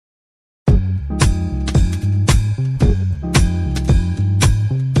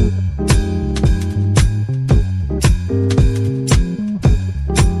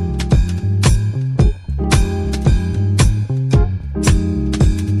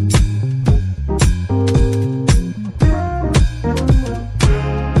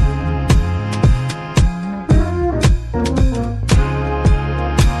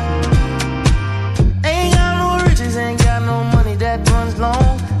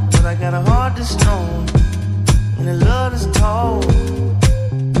is known and the love is told.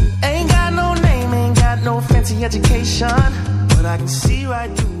 Ain't got no name, ain't got no fancy education, but I can see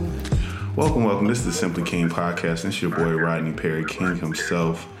right through. Welcome. This is the Simply King podcast. It's your boy Rodney Perry King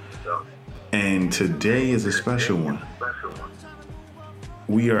himself. And today is a special one.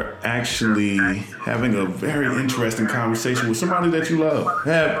 We are actually having a very interesting conversation with somebody that you love.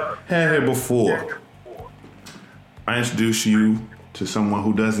 Had here before. I introduce you to someone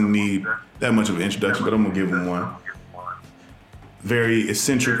who doesn't need that much of an introduction, but I'm gonna give him one. Very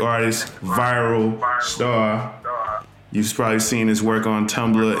eccentric artist, viral star. You've probably seen his work on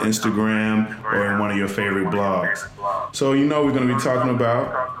Tumblr, Instagram, or in one of your favorite blogs. So you know we're going to be talking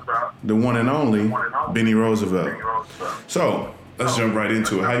about the one and only Bennierosevelt. So let's jump right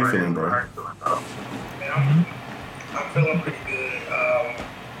into it. How you feeling, bro? Man, I'm feeling pretty good.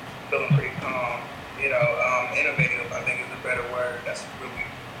 Feeling pretty calm. Innovative, I think, is a better word. That's really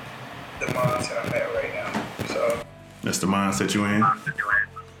the mindset I'm at right now. So that's the mindset you in?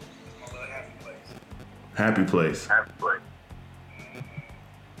 Happy place.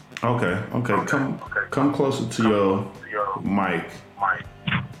 Okay. Come closer to your mic.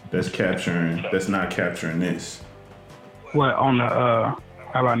 That's not capturing this. What on the how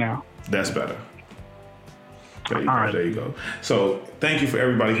about now? That's better. There you go. So thank you for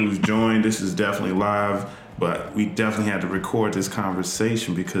everybody who's joined. This is definitely live, but we definitely had to record this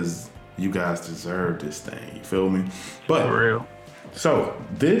conversation because you guys deserve this thing. You feel me? But for real. So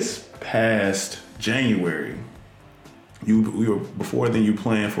this past January, before then you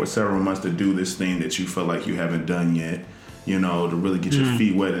planned for several months to do this thing that you felt like you haven't done yet, to really get your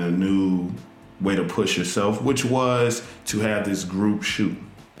feet wet in a new way to push yourself, which was to have this group shoot.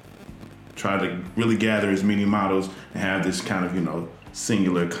 Try to really gather as many models and have this kind of,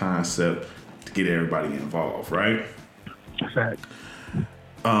 singular concept to get everybody involved, right? Fact.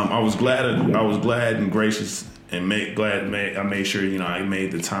 I was glad and gracious and I made sure, I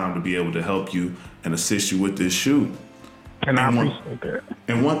made the time to be able to help you and assist you with this shoot. And I appreciate that.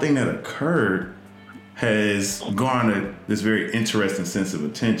 And one thing that occurred has garnered this very interesting sense of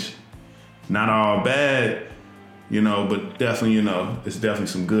attention. Not all bad, but definitely, it's definitely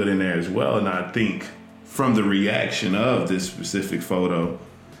some good in there as well. And I think from the reaction of this specific photo,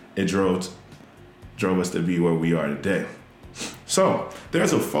 it drove us to be where we are today. So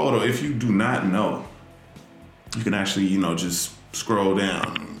there's a photo. If you do not know, you can actually, just scroll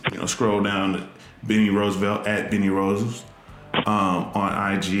down to Bennieroselvelt at Bennierosevelt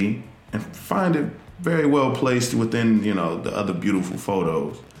on IG and find it very well placed within, the other beautiful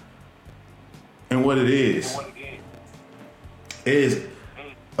photos. And what it is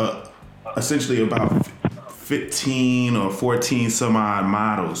essentially about 15 or 14 some odd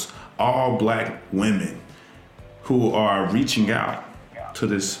models, all black women who are reaching out to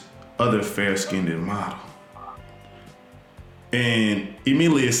this other fair-skinned model. And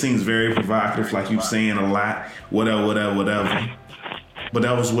immediately it seems very provocative, like you saying a lot, whatever. But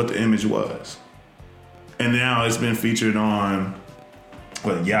that was what the image was. And now it's been featured on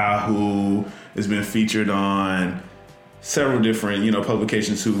Yahoo. It's been featured on several different,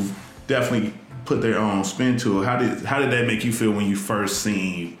 publications who've definitely put their own spin to it. How did that make you feel when you first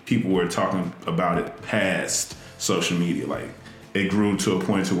seen people were talking about it past social media? Like it grew to a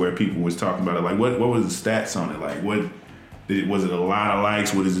point to where people was talking about it. Like what was the stats on it? Like was it a lot of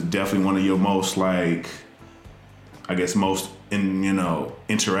likes? Was it definitely one of your most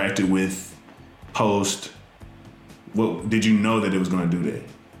interacted with post? What did you know that it was going to do that?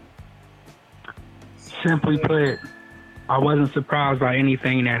 Simply put, I wasn't surprised by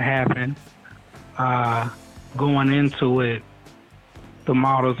anything that happened. Going into it, the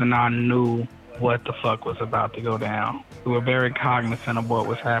models and I knew what the fuck was about to go down. We were very cognizant of what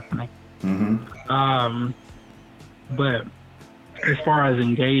was happening. Mm-hmm. But as far as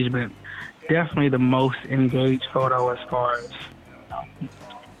engagement, definitely the most engaged photo as far as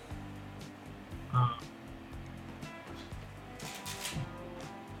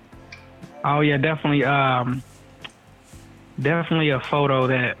definitely a photo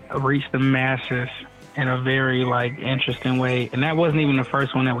that reached the masses in a very interesting way. And that wasn't even the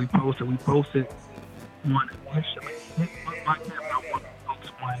first one that we posted. We posted one initially. I wanted to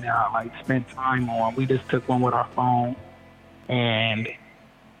post one that I spent time on. We just took one with our phone and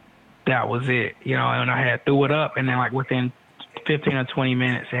that was it. And I had threw it up and then within 15 or 20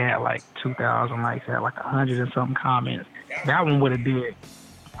 minutes it had 2,000 likes, it had 100 and something comments. That one would have did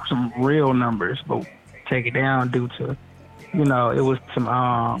some real numbers, but take it down due to, it was some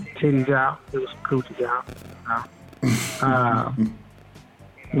titties out, it was some coochies out.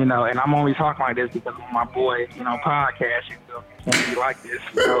 You know, and I'm only talking like this because of my boy, you know, podcast. You know, can't be like this,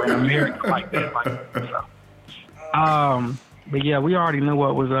 you know, in America like that. But yeah, we already knew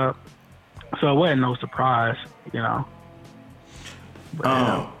what was up, so it wasn't no surprise, you know.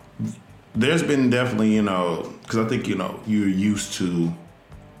 But, there's been definitely, you know, because I think, you know, you're used to.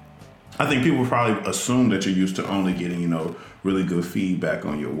 I think people probably assume that you're used to only getting, you know, really good feedback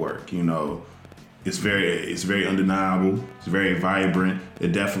on your work. You know, it's very undeniable. It's very vibrant.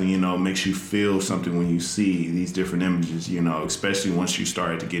 It definitely, you know, makes you feel something when you see these different images, you know, especially once you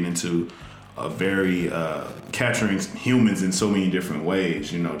start to get into a very capturing humans in so many different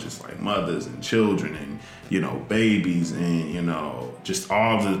ways, you know, just like mothers and children and, you know, babies and, you know, just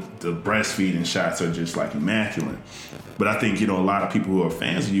all the breastfeeding shots are just like immaculate. But I think, you know, a lot of people who are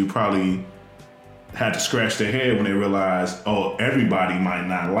fans of you probably had to scratch their head when they realized, oh, everybody might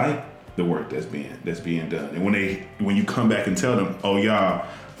not like the work that's being done. And when you come back and tell them, oh, y'all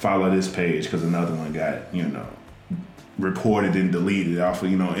follow this page because another one got, you know, reported and deleted off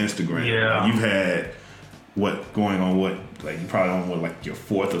of, you know, Instagram. Yeah. You've had you probably on like your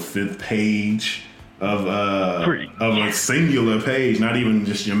fourth or fifth page of a singular page, not even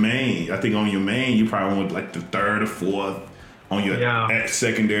just your main. I think on your main you probably on like the third or fourth. On your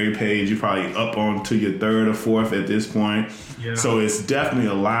secondary page, you're probably up on to your third or fourth at this point. Yeah. So it's definitely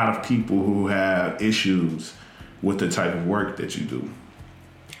a lot of people who have issues with the type of work that you do.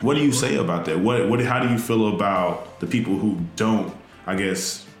 What do you say about that? How do you feel about the people who don't, I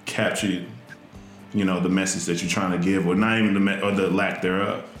guess, capture, you know, the message that you're trying to give, or not even or the lack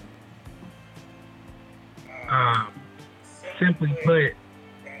thereof? Simply put,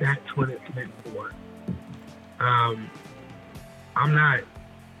 that's what it's meant for. I'm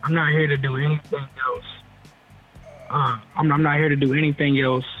not here to do anything else. I'm not here to do anything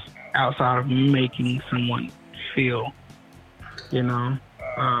else outside of making someone feel, you know.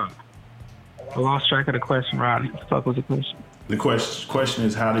 I lost track of the question, Rodney. What the fuck was the question? The question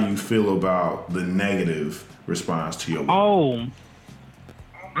is, how do you feel about the negative response to your work? Oh,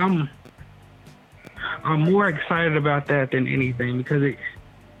 I'm more excited about that than anything because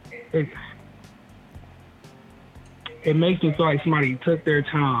it makes me feel like somebody took their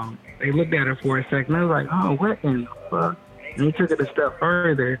time. They looked at it for a second. They was like, oh, what in the fuck? And they took it a step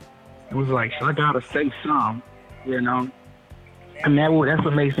further. It was like, I gotta say something, you know? And that's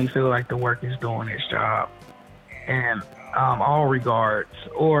what makes me feel like the work is doing its job. And all regards.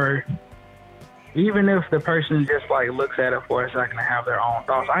 Or even if the person just like looks at it for a second and have their own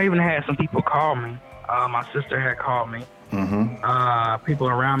thoughts. I even had some people call me. My sister had called me. Mm-hmm. People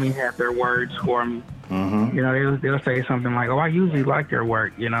around me had their words for me. Mm-hmm. You know, they'll say something like, oh, I usually like your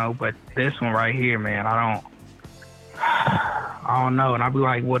work, you know, but this one right here, man, I don't know. And I'll be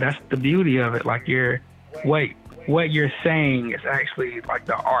like, well, that's the beauty of it. Like what you're saying is actually like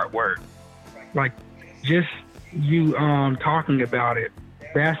the artwork. Like just you talking about it,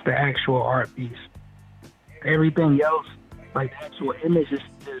 that's the actual art piece. Everything else, like the actual image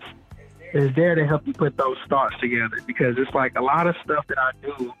is there to help you put those thoughts together, because it's like a lot of stuff that I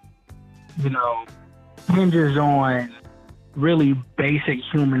do, you know, hinges on really basic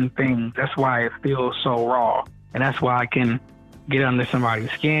human things. That's why it feels so raw, and that's why I can get under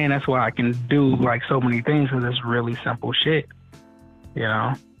somebody's skin. That's why I can do like so many things, because it's really simple shit, you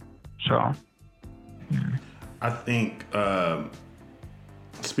know. So I think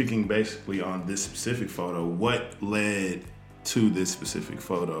speaking basically on this specific photo, what led to this specific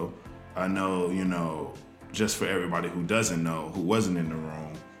photo? I know, you know, just for everybody who doesn't know, who wasn't in the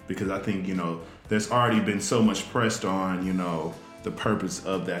room, because I think, you know, there's already been so much pressed on, you know, the purpose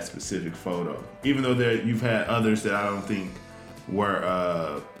of that specific photo. Even though you've had others that I don't think were,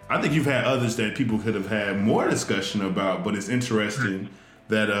 I think you've had others that people could have had more discussion about, but it's interesting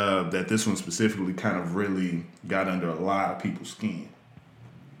that this one specifically kind of really got under a lot of people's skin.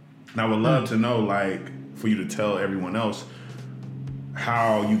 And I would love to know, like, for you to tell everyone else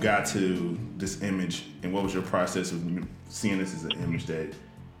how you got to this image and what was your process of seeing this as an image that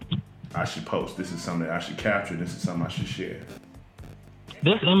I should post. This is something that I should capture. This is something I should share.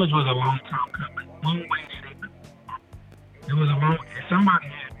 This image was a long time coming. Long way shape. It was a long. Somebody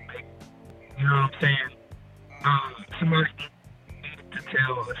had to make. You know what I'm saying? Somebody needed to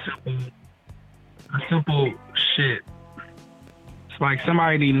tell a simple shit. It's like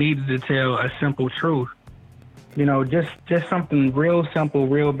somebody needed to tell a simple truth. You know, just something real simple,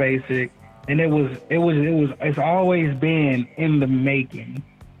 real basic, and it's always been in the making.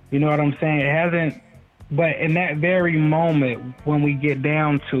 You know what I'm saying? It hasn't, but in that very moment when we get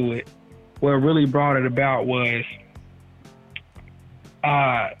down to it, what really brought it about was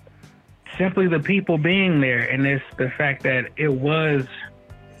simply the people being there, and it's the fact that it was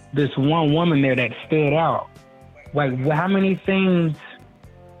this one woman there that stood out. Like, how many things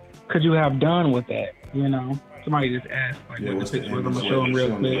could you have done with that? You know, somebody just asked. Like, Yeah, what's the image? I'm gonna show them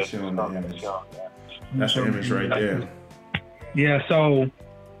real quick. Showing the image. That's the image right there. Yeah. So,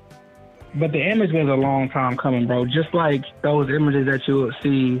 but the image was a long time coming, bro. Just like those images that you would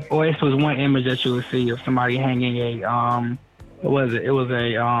see, or this was one image that you would see of somebody hanging a what was it? It was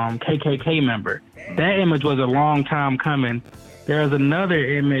a KKK member. That image was a long time coming. There's another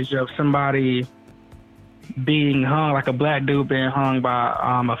image of somebody being hung, like a black dude being hung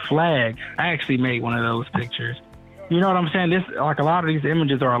by a flag. I actually made one of those pictures. You know what I'm saying? This, like, a lot of these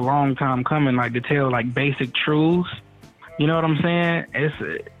images are a long time coming, like, to tell, like, basic truths. You know what I'm saying?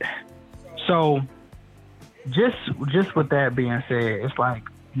 It's so just with that being said, it's like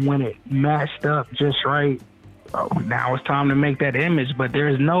when it matched up just right. Now it's time to make that image, but there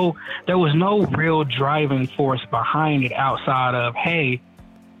was no real driving force behind it outside of, hey,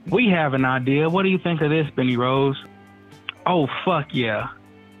 we have an idea. What do you think of this, Benny Rose? Oh, fuck yeah.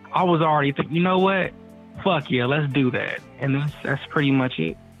 I was already thinking, you know what? Fuck yeah, let's do that. And that's pretty much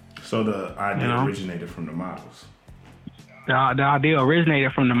it. So the idea originated from the models. The idea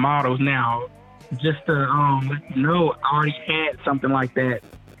originated from the models. Now, just to let you know, I already had something like that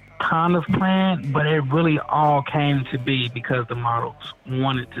kind of planned, but it really all came to be because the models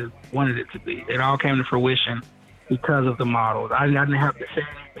wanted it to be. It all came to fruition because of the models. I didn't have to say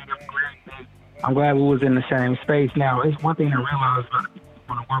anything. I'm glad we was in the same space. Now, it's one thing to realize about the people who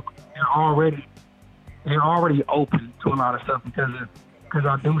want to work with. They're already open to a lot of stuff because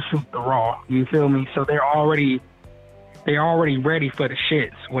I do shoot the raw. You feel me? So they're already ready for the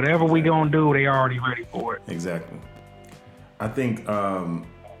shits. Whatever we gonna do, they already ready for it. Exactly. I think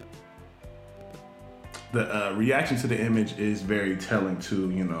the reaction to the image is very telling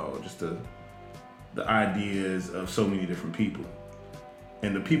to, you know, just the ideas of so many different people.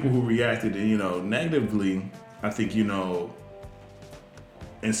 And the people who reacted, you know, negatively, I think, you know,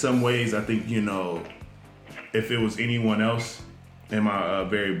 in some ways, I think, you know, if it was anyone else, in my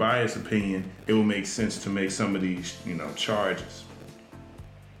very biased opinion, it would make sense to make some of these, you know, charges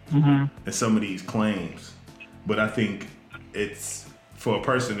and some of these claims. But I think it's, for a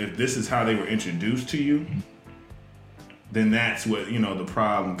person, if this is how they were introduced to you, then that's what, you know, the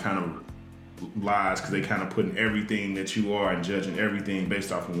problem kind of lies, because they kind of putting everything that you are and judging everything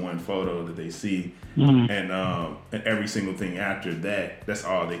based off of one photo that they see, and every single thing after that, that's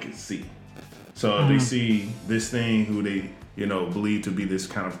all they can see. So if they see this thing who they, you know, believe to be this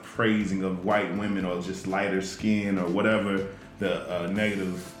kind of praising of white women or just lighter skin or whatever the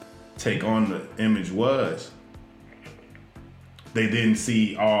negative take on the image was, they didn't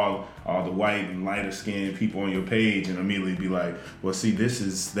see all the white and lighter skinned people on your page and immediately be like, well, see, this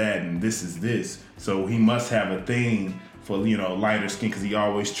is that and this is this. So he must have a thing for, you know, lighter skin because he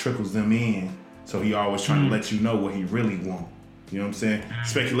always trickles them in. So he always trying to let you know what he really wants. You know what I'm saying?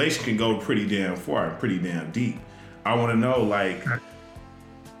 Speculation can go pretty damn far, pretty damn deep. I want to know, like,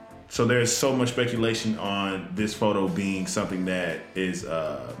 so there's so much speculation on this photo being something that is,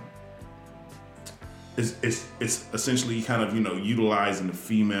 it's essentially kind of, you know, utilizing the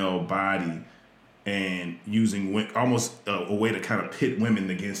female body and using almost a way to kind of pit women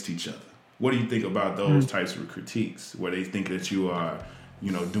against each other. What do you think about those types of critiques where they think that you are,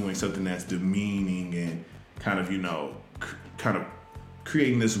 you know, doing something that's demeaning and kind of, you know, kind of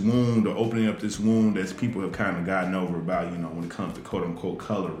creating this wound or opening up this wound that people have kind of gotten over about, you know, when it comes to quote unquote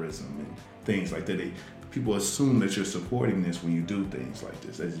colorism and things like that. People assume that you're supporting this when you do things like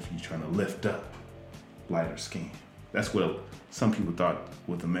this, as if you're trying to lift up lighter skin. That's what some people thought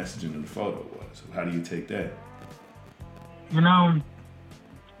what the messaging of the photo was. How do you take that? You know,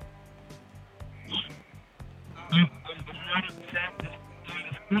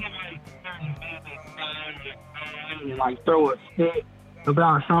 like throw a stick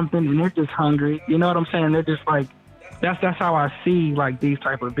about something and they're just hungry. You know what I'm saying? They're just like, that's how I see like these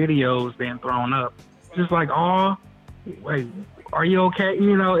type of videos being thrown up. Just like, oh, wait, are you okay?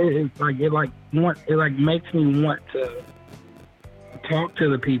 You know, it makes me want to talk to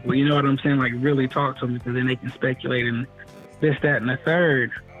the people. You know what I'm saying? Like really talk to them, because then they can speculate and this, that, and the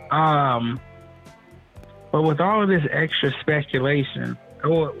third. But with all of this extra speculation,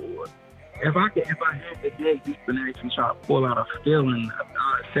 if I had to dig deep and actually try to pull out a feeling,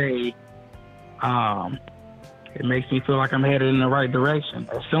 I'd say it makes me feel like I'm headed in the right direction.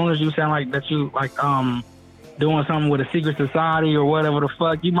 As soon as you sound like that you like doing something with a secret society or whatever the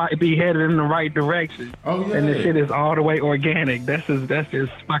fuck, you might be headed in the right direction. Oh yeah. And this shit is all the way organic. That's just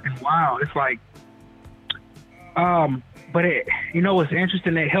fucking wild. It's like But it, you know, what's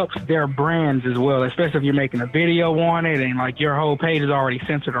interesting, it helps their brands as well, especially if you're making a video on it and like your whole page is already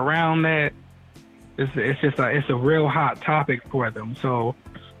centered around that. It's a real hot topic for them. So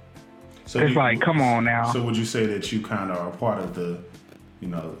it's like, come on now. So would you say that you kind of are part of the, you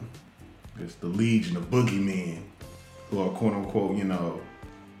know, it's the legion of boogeymen who are quote unquote, you know,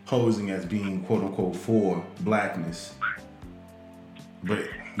 posing as being quote unquote for blackness, but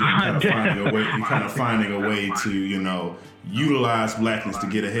you're kind of finding a way to, you know, utilize blackness to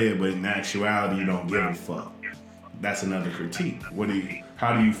get ahead, but in actuality you don't give a fuck. That's another critique.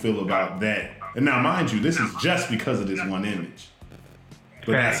 How do you feel about that? And now, mind you, this is just because of this one image,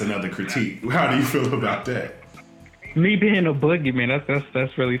 but that's another critique. How do you feel about that? Me being a boogeyman,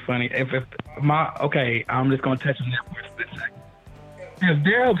 that's really funny. I'm just gonna touch on that for a second. If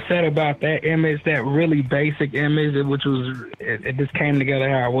they're upset about that image, that really basic image, which was it just came together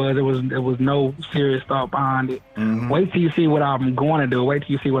how it was. There was no serious thought behind it. Mm-hmm. Wait till you see what I'm going to do. Wait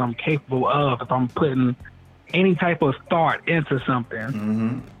till you see what I'm capable of. If I'm putting any type of thought into something,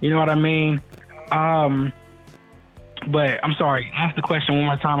 mm-hmm. You know what I mean? But I'm sorry. Ask the question one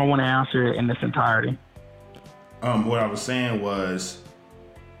more time. I want to answer it in its entirety. What I was saying was,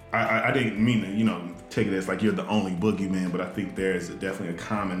 I didn't mean to, you know, take it as like you're the only boogeyman, but I think there's definitely a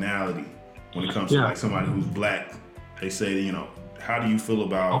commonality when it comes to like somebody who's black. They say, you know, how do you feel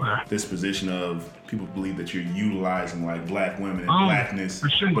about this position of people believe that you're utilizing like black women and blackness,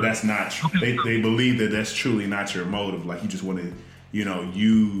 but that's not true. They believe that that's truly not your motive. Like you just want to, you know,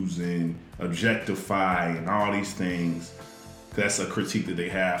 use and objectify and all these things. That's a critique that they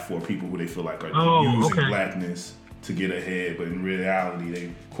have for people who they feel like are using blackness to get ahead, but in reality,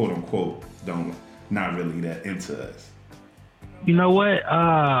 they quote unquote not really that into us. You know what?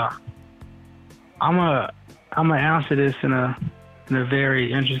 I'm gonna answer this in a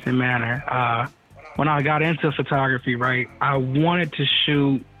very interesting manner. When I got into photography, right, I wanted to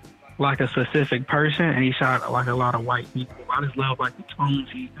shoot like a specific person, and he shot like a lot of white people. I just love like the tones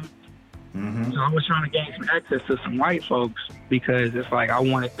he used. Mm-hmm. So I was trying to gain some access to some white folks because it's like I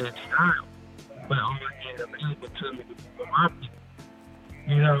wanted that style, but all I had available to me was my people.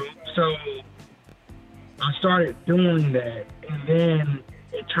 You know, so I started doing that, and then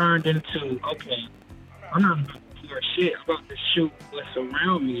it turned into, okay, I'm not about to hear shit. I'm about to shoot what's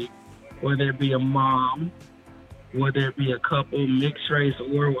around me, whether it be a mom, whether it be a couple, mixed race,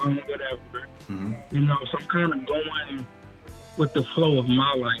 or whatever. Mm-hmm. You know, so I'm kind of going with the flow of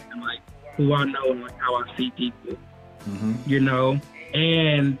my life and like who I know and like how I see people. Mm-hmm. You know,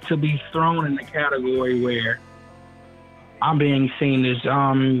 and to be thrown in the category where I'm being seen as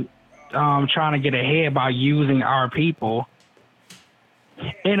trying to get ahead by using our people.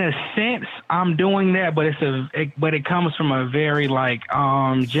 In a sense, I'm doing that, but it comes from a very like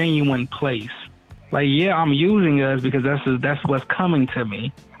genuine place. Like, yeah, I'm using us because that's what's coming to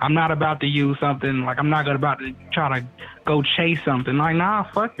me. I'm not about to use something, like I'm not about to try to go chase something. Like, nah,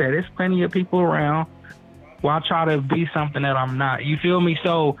 fuck that. There's plenty of people around. Well, I try to be something that I'm not. You feel me?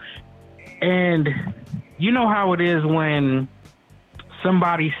 So, and you know how it is when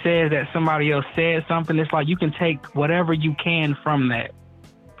somebody says that somebody else said something, it's like you can take whatever you can from that.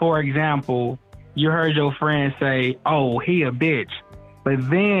 For example, you heard your friend say, oh, he a bitch. But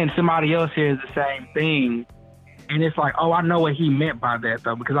then somebody else hears the same thing, and it's like, oh, I know what he meant by that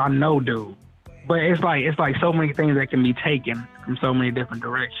though, because I know dude. But it's like so many things that can be taken from so many different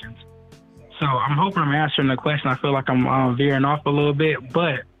directions. So I'm hoping I'm answering the question. I feel like I'm veering off a little bit,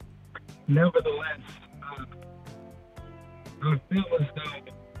 but nevertheless, I feel as though,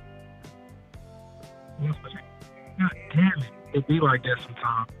 God damn it, it be like that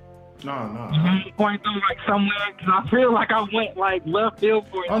sometimes. No. You point them like somewhere, because I feel like I went like left field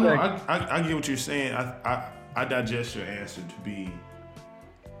for a second. No, I get what you're saying. I digest your answer to be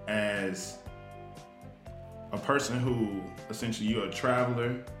as a person who essentially you're a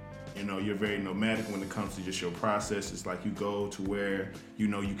traveler. You know, you're very nomadic when it comes to just your process. It's like you go to where you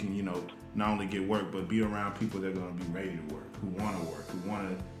know you can, you know, not only get work, but be around people that are going to be ready to work, who want to work, who want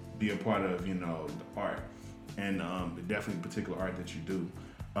to be a part of, you know, the art. And definitely particular art that you do.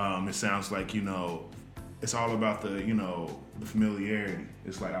 It sounds like, you know, it's all about the, you know, the familiarity.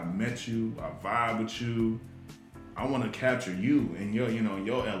 It's like I met you, I vibe with you. I want to capture you and your, you know,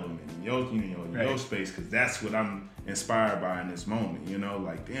 your element, your space, because that's what I'm inspired by in this moment. You know,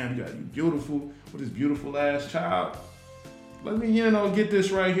 like, damn, you beautiful with this beautiful ass child. Let me, you know, get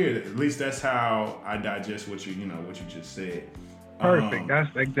this right here. At least that's how I digest what you just said. Perfect.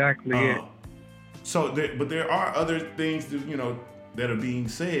 That's exactly it. So, but there are other things that, you know, that are being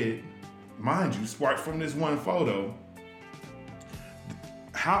said, mind you, sparked from this one photo.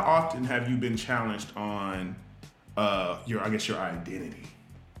 How often have you been challenged on your identity.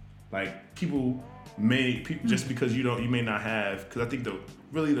 Like people just because you may not have, because I think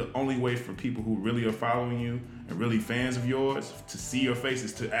the only way for people who really are following you and really fans of yours to see your face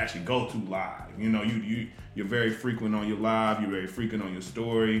is to actually go to live. You know, you're very frequent on your live, you're very frequent on your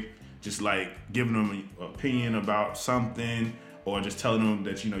story, just like giving them an opinion about something, or just telling them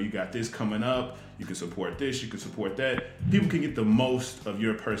that, you know, you got this coming up, you can support this, you can support that. People can get the most of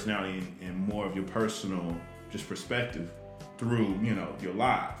your personality and more of your personal just perspective through, you know, your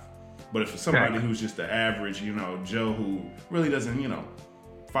live. But if it's somebody who's just the average, you know, Joe, who really doesn't, you know,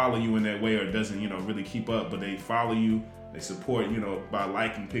 follow you in that way, or doesn't, you know, really keep up, but they follow you, they support, you know, by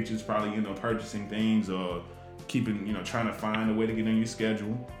liking pictures, probably, you know, purchasing things, or keeping, you know, trying to find a way to get in your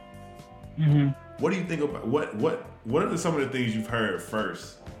schedule. Mm-hmm. What do you think about, what are some of the things you've heard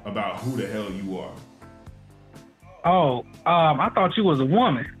first about who the hell you are? Oh, I thought you was a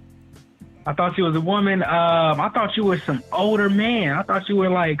woman. I thought you were some older man. I thought you were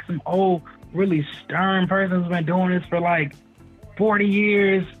like some old, really stern person who's been doing this for like 40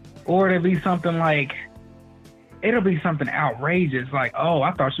 years, or it'll be something outrageous. Like, oh,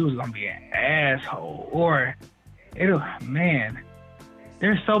 I thought she was gonna be an asshole, or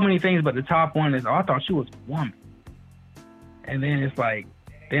there's so many things, but the top one is, oh, I thought she was a woman. And then it's like,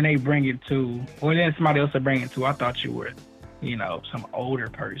 then they bring it to, or then somebody else will bring it to, I thought you were, you know, some older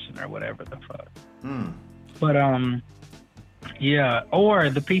person or whatever the fuck. But yeah, or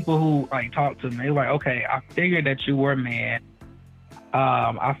the people who like talk to me, they're like, okay, I figured that you were a man.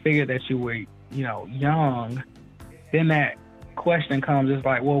 I figured that you were, you know, young. Then that question comes, it's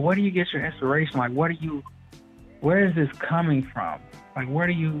like, well, where do you get your inspiration? Like, where is this coming from? Like, where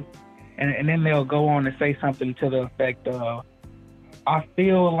do you, and then they'll go on to say something to the effect of, I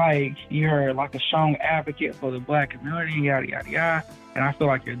feel like you're like a strong advocate for the Black community, yada, yada, yada. And I feel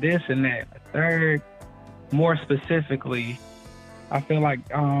like you're this and that. Third, more specifically, I feel like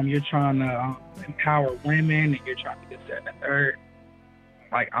you're trying to empower women, and you're trying to get that and the third.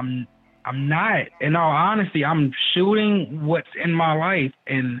 Like, I'm not, in all honesty, I'm shooting what's in my life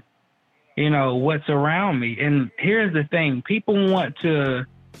and, you know, what's around me. And here's the thing, people want to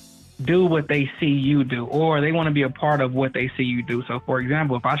do what they see you do, or they want to be a part of what they see you do. So for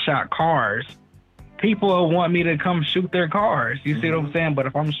example, if I shot cars, people will want me to come shoot their cars. You see what I'm saying? But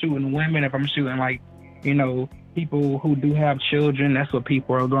if I'm shooting women, if I'm shooting like, you know, people who do have children, that's what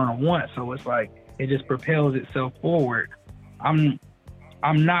people are going to want. So it's like, it just propels itself forward. I'm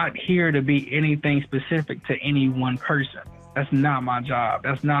not here to be anything specific to any one person. That's not my job.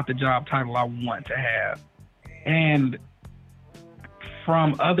 That's not the job title I want to have. And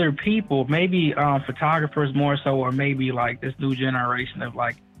from other people, maybe photographers more so, or maybe like this new generation of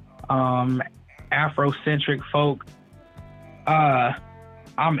like Afrocentric folk,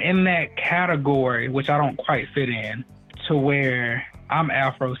 I'm in that category, which I don't quite fit in, to where I'm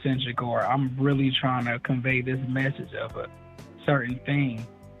Afrocentric, or I'm really trying to convey this message of a certain thing.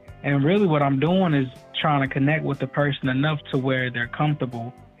 And really what I'm doing is trying to connect with the person enough to where they're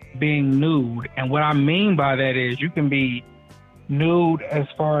comfortable being nude. And what I mean by that is, you can be nude as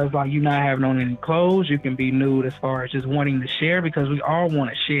far as like you not having on any clothes. You can be nude as far as just wanting to share, because we all want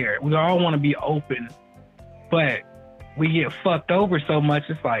to share. We all want to be open, but we get fucked over so much.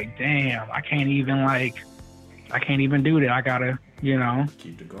 It's like, damn, I can't even do that. I gotta, you know,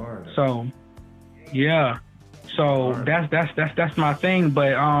 keep the guard up. So yeah, so that's my thing.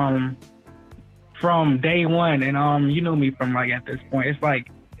 But from day one, and you knew me from like at this point, it's like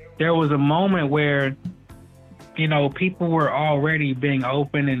there was a moment where, you know, people were already being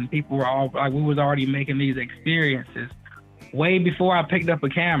open, and people were all like, we was already making these experiences way before I picked up a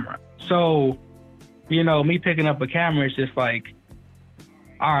camera. So, you know, me picking up a camera is just like,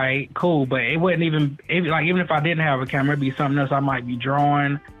 all right, cool. But it wouldn't even, even if I didn't have a camera, it'd be something else. I might be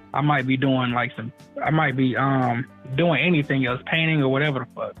drawing. I might be doing doing anything else, painting or whatever the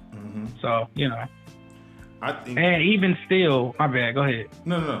fuck. Mm-hmm. So, you know, I think, and even still, my bad, go ahead.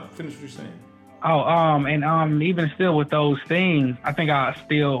 No, finish what you're saying. Oh, and even still with those things, I think I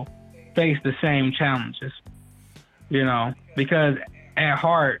still face the same challenges, you know, because at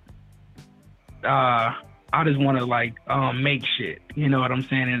heart, I just want to like make shit, you know what I'm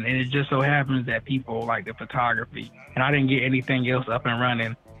saying? And it just so happens that people like the photography, and I didn't get anything else up and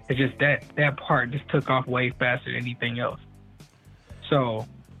running. It's just that part just took off way faster than anything else. So,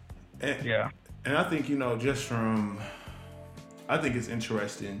 yeah. And I think, you know, I think it's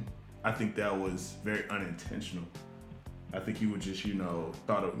interesting. I think that was very unintentional. I think you were just, you know,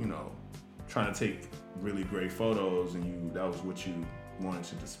 thought of, you know, trying to take really great photos, and that was what you wanted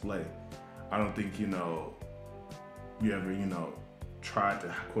to display. I don't think, you know, you ever, you know, tried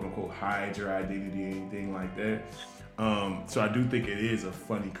to quote unquote hide your identity or anything like that. So I do think it is a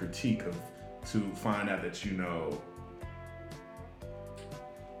funny critique to find out that, you know,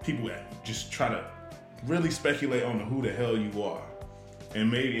 people just try to really speculate on who the hell you are. And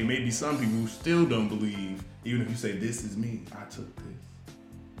maybe some people who still don't believe, even if you say, this is me, I took this.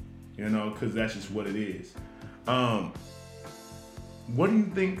 You know, because that's just what it is. What do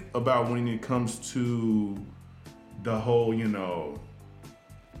you think about when it comes to the whole, you know,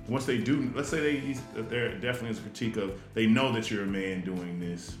 once they do, let's say there definitely is a critique of, they know that you're a man doing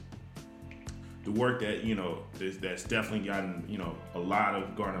this. The work that, you know, that's definitely gotten, you know,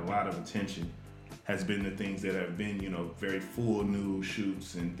 garnered a lot of attention has been the things that have been, you know, very full nude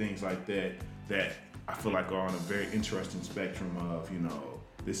shoots and things like that I feel like are on a very interesting spectrum of, you know,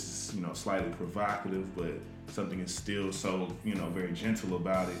 this is, you know, slightly provocative, but something is still so, you know, very gentle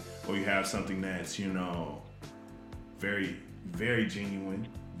about it. Or you have something that's, you know, very, very genuine,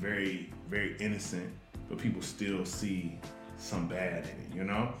 very, very innocent, but people still see some bad in it, you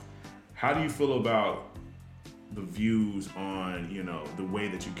know? How do you feel about the views on, you know, the way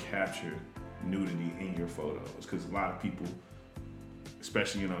that you capture nudity in your photos? Because a lot of people,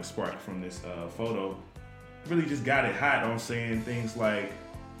 especially, you know, sparked from this photo, really just got it hot on saying things like,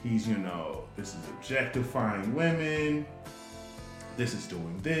 he's, you know, this is objectifying women, this is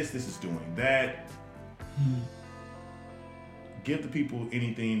doing this is doing that. Give the people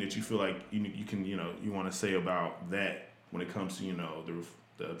anything that you feel like you can, you know, you want to say about that when it comes to, you know,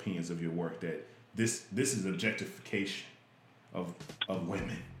 the opinions of your work, that this is objectification of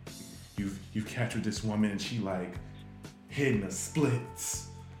women. You've captured this woman and she like hitting the splits,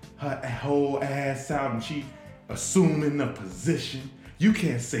 her whole ass out, and she assuming the position. You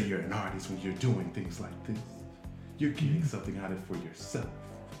can't say you're an artist when you're doing things like this. You're getting something out of it for yourself.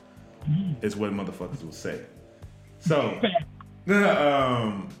 Is what motherfuckers will say. So,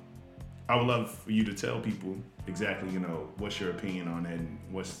 I would love for you to tell people exactly, you know, what's your opinion on that and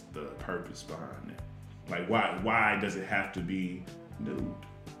what's the purpose behind it. Like, why does it have to be nude?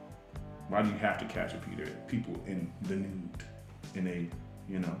 Why do you have to capture people in the nude in a,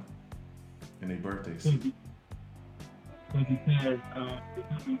 you know, in a birthday suit? Because the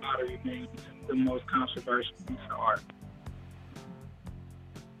human body remains the most controversial piece of art.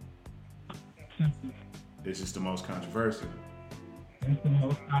 It's just the most controversial. It's the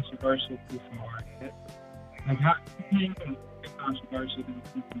most controversial piece of art. Like, how can you be controversial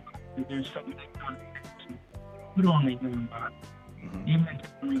if there's something that controversial put on the human body?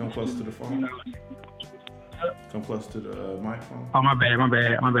 Mm-hmm. Come close to the phone. Come close to the microphone. Oh, my bad.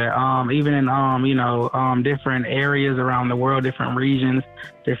 Even in, you know, different areas around the world, different regions,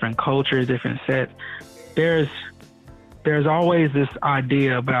 different cultures, different sets, there's always this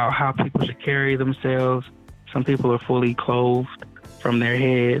idea about how people should carry themselves. Some people are fully clothed from their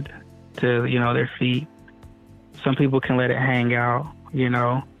head to, you know, their feet. Some people can let it hang out, you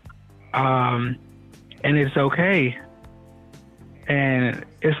know, and it's okay. And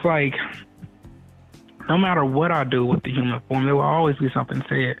it's like, no matter what I do with the human form, there will always be something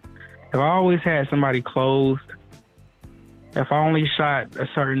said. If I always had somebody clothed, if I only shot a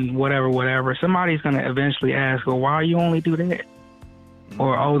certain whatever, somebody's going to eventually ask, well, why you only do that?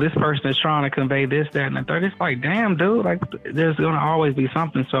 Or, oh, this person is trying to convey this, that, and the third. It's like, damn, dude, like, there's going to always be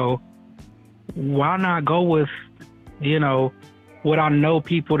something. So why not go with, you know, what I know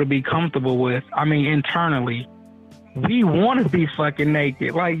people to be comfortable with? I mean, internally, we want to be fucking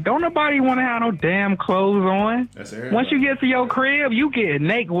naked. Like, don't nobody want to have no damn clothes on. That's everybody. Once you get to your crib, you get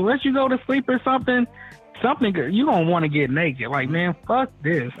naked. Once you go to sleep or something, you gonna want to get naked. Like, man, fuck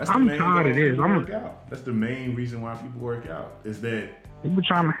this. I'm tired of this. That's the main reason why people work out, is that people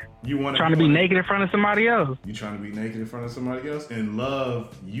trying to be naked in front of somebody else. You trying to be naked in front of somebody else and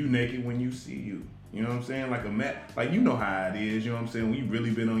love you naked when you see you. You know what I'm saying? Like you know how it is, you know what I'm saying? When you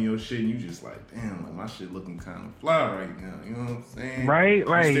really been on your shit and you just like, damn, like my shit looking kind of fly right now. You know what I'm saying? Right. You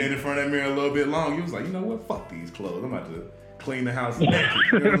stand in front of that mirror a little bit long, you was like, you know what? Fuck these clothes. I'm about to clean the house naked.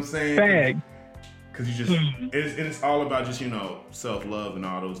 You know what I'm saying? Bag. Because you just, it's all about just, you know, self-love and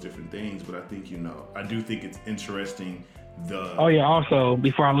all those different things. But I think, you know, I do think it's interesting Oh, yeah, also,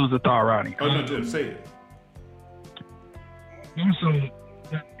 before I lose the thought, Rodney. Oh, no, Jim, say it. Also,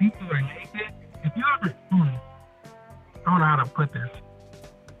 that people are naked. If you ever, I don't know how to put this.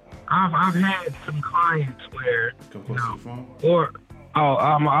 I've had some clients where, come close to the phone.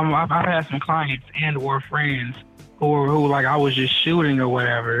 I've had some clients and or friends who like I was just shooting or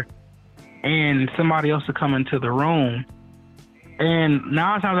whatever, and somebody else would come into the room, and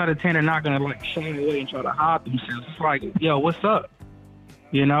 9 times out of 10 they're not gonna like shy away and try to hide themselves. It's like, yo, what's up?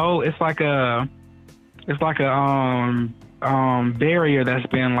 You know, it's like a barrier that's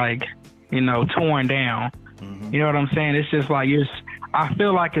been like, torn down. You know what I'm saying? It's just like I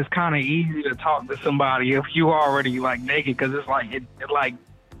feel like it's kind of easy to talk to somebody if you already like naked, because it's like it like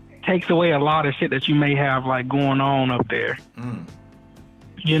takes away a lot of shit that you may have like going on up there.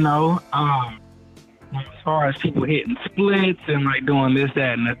 As far as people hitting splits and like doing this,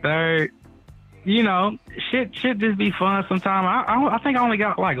 that, and the third, shit just be fun sometimes. I think I only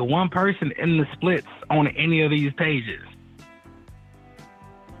got like one person in the splits on any of these pages.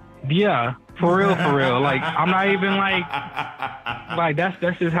 Yeah, for real. Like, I'm not even like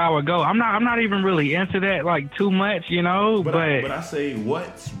that's just how it go. I'm not even really into that like too much, But I say,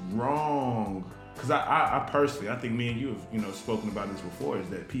 what's wrong? Because I personally, I think me and you have spoken about this before, is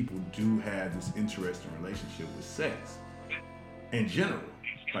that people do have this interesting relationship with sex in general.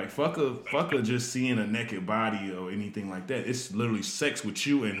 Like fuck a just seeing a naked body or anything like that. It's literally sex with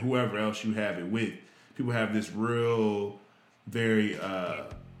you and whoever else you have it with. People have this real, very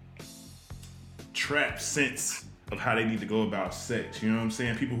trapped sense of how they need to go about sex. You know what I'm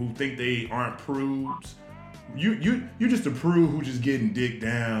saying? People who think they aren't prudes. You just a prude who just getting dick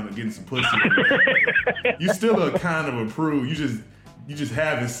down or getting some pussy. You still a kind of a prude. You just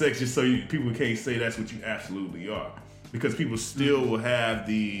having sex just so people can't say that's what you absolutely are. Because people still will have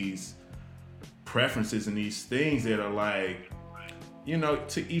these preferences and these things that are like,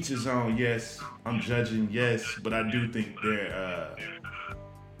 to each his own. Yes, I'm judging. Yes, but I do think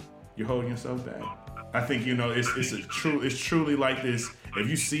you're holding yourself back. I think it's truly like this. If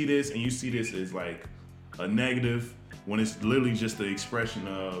you see this and you see this as like a negative, when it's literally just the expression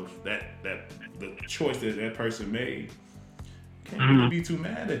of that the choice that person made, you can't really be too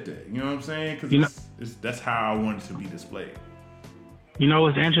mad at that. You know what I'm saying? Because that's how I want it to be displayed.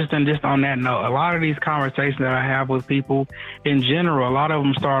 What's interesting, just on that note, a lot of these conversations that I have with people in general, a lot of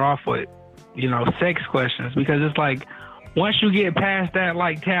them start off with, sex questions, because it's like, once you get past that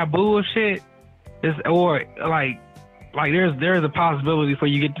like taboo of shit, there's a possibility for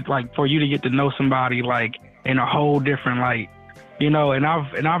you to get to know somebody like in a whole different light, and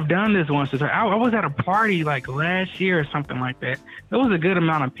I've done this once. I was at a party like last year or something like that. There was a good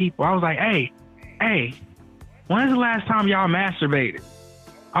amount of people. I was like, hey, when's the last time y'all masturbated?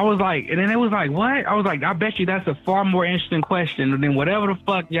 I was like, and then it was like, what? I was like, I bet you that's a far more interesting question than whatever the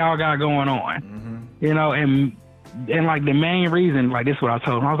fuck y'all got going on, and like the main reason, like this is what I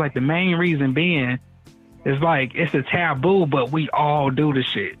told him. I was like, the main reason being is like it's a taboo, but we all do the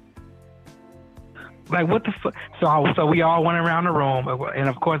shit. Like what the fuck? So we all went around the room, and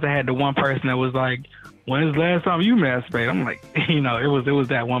of course I had the one person that was like, "When's the last time you masturbated?" I'm like, it was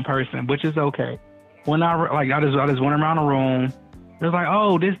that one person, which is okay. When I just went around the room. It was like,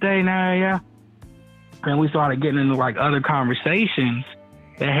 oh, this day now, yeah. And we started getting into like other conversations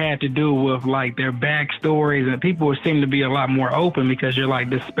that had to do with like their backstories, and people seem to be a lot more open because you're like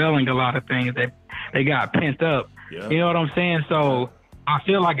dispelling a lot of things that they got pent up. Yeah. You know what I'm saying? So I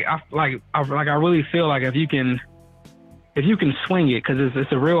feel like I really feel like if you can swing it, because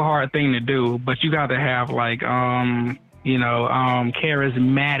it's a real hard thing to do, but you got to have like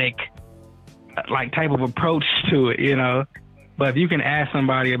charismatic like type of approach to it, But if you can ask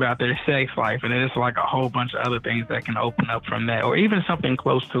somebody about their sex life, and then it's like a whole bunch of other things that can open up from that, or even something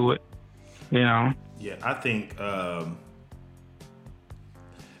close to it, Yeah, I think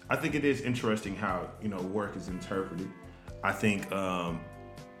it is interesting how work is interpreted. I think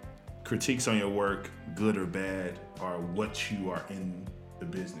critiques on your work, good or bad, are what you are in the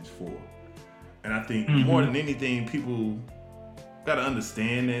business for. And I think more than anything, people got to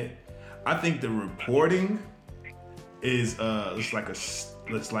understand that. I think the reporting is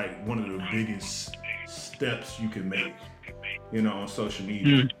it's like one of the biggest steps you can make, on social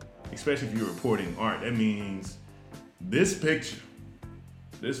media, especially if you're reporting art. That means this picture,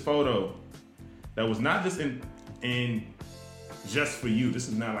 this photo, that was not just in just for you. This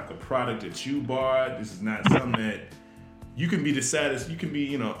is not like a product that you bought. This is not something that you can be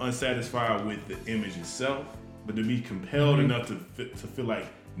unsatisfied with the image itself, but to be compelled enough to feel like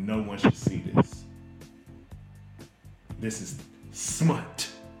no one should see this. This is smut.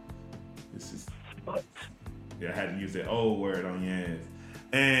 This is smut. Yeah, I had to use that old word on your ass.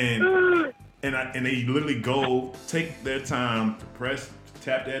 And they literally go take their time to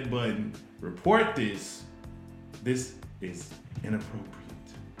tap that button, report this. This is inappropriate.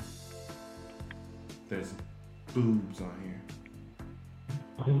 There's boobs on here.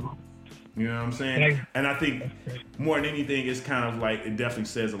 You know what I'm saying? And I think more than anything, it's kind of like, it definitely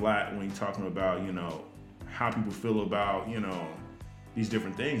says a lot when you're talking about, how people feel about, these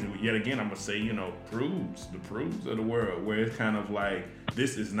different things. And yet again, I'm going to say, the prudes of the world, where it's kind of like,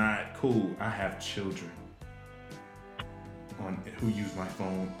 this is not cool. I have children. who use my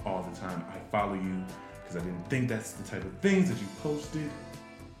phone all the time. I follow you because I didn't think that's the type of things that you posted.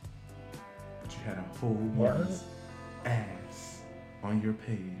 But you had a whole woman's ass on your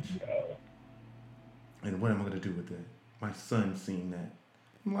page. And what am I gonna do with that? My son seen that.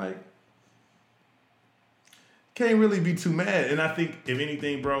 I'm like, can't really be too mad. And I think if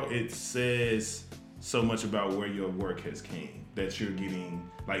anything, bro, it says so much about where your work has came. That you're getting,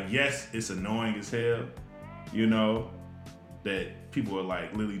 like, yes, it's annoying as hell, you know, that people are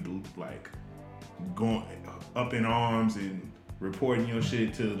like literally like going up in arms and reporting your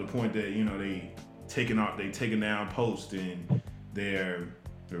shit to the point that, you know, they taking down posts and they're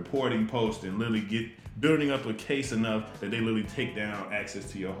reporting posts and literally building up a case enough that they literally take down access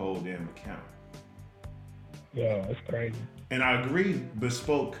to your whole damn account. Yeah, that's crazy. And I agree,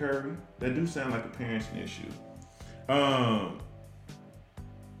 bespoke Curry, that do sound like a parenting issue.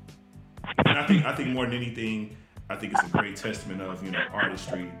 And I think more than anything, I think it's a great testament of, you know,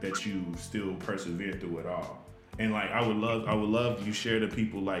 artistry that you still persevere through it all. And like, I would love you share to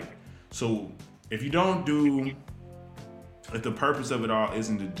people, like, so if the purpose of it all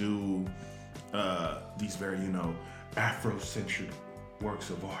isn't to do these very, you know, Afrocentric works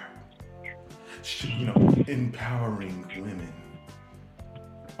of art, you know, empowering women,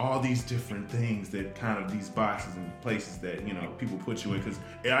 all these different things that kind of these boxes and places that, you know, people put you in, because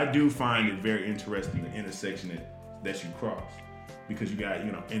I do find it very interesting, the intersection that you cross, because you got,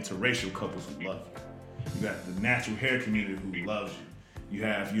 you know, interracial couples who love you. You got the natural hair community who loves you. You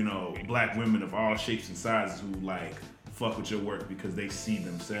have, you know, black women of all shapes and sizes who like fuck with your work because they see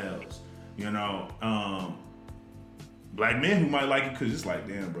themselves. You know, black men who might like it because it's like,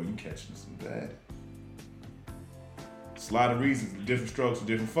 damn, bro, you catching some bad. It's a lot of reasons, different strokes for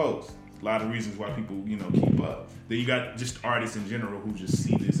different folks. A lot of reasons why people, you know, keep up. Then you got just artists in general who just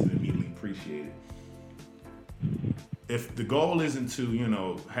see this and immediately appreciate it. If the goal isn't to, you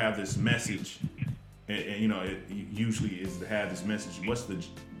know, have this message, and you know, it usually is to have this message, what's the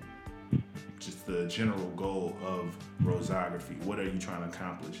general goal of Roseography? What are you trying to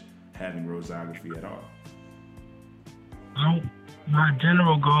accomplish having Roseography at all? My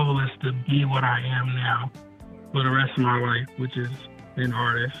general goal is to be what I am now for the rest of my life, which is an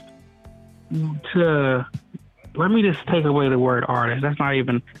artist. Let me just take away the word artist. That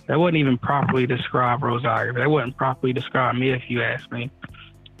wouldn't even properly describe Roseography. That wouldn't properly describe me if you ask me.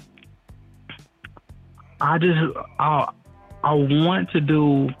 I want to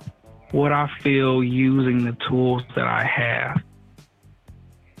do what I feel using the tools that I have.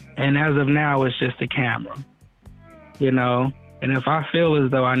 And as of now, it's just a camera, you know? And if I feel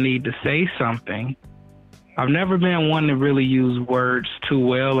as though I need to say something, I've never been one to really use words too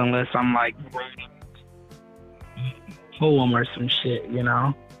well unless I'm like writing a poem or some shit, you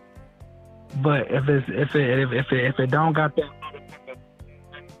know? But if it don't got that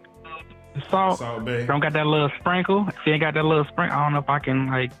salt, don't got that little sprinkle, if you ain't got that little sprinkle, I don't know if I can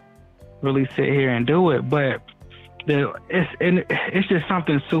like really sit here and do it. But it's just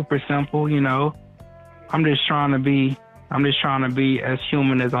something super simple, you know. I'm just trying to be as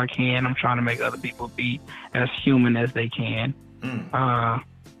human as I can. I'm trying to make other people be as human as they can.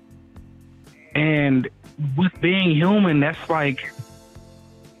 And with being human, that's like,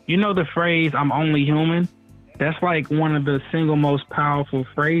 you know, the phrase "I'm only human." That's like one of the single most powerful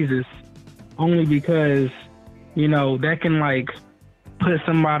phrases, only because, you know, that can like put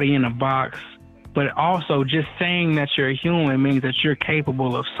somebody in a box. But also just saying that you're human means that you're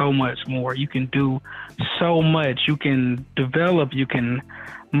capable of so much more. You can do so much. You can develop, you can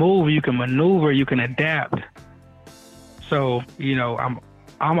move, you can maneuver, you can adapt. So, you know,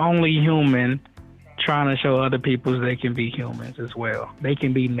 I'm only human, trying to show other people they can be humans as well. They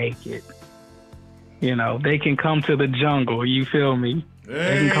can be naked. You know, they can come to the jungle, you feel me? Hey.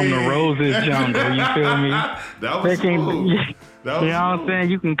 They can come to Rose's jungle, you feel me? That was cool. You know what I'm saying?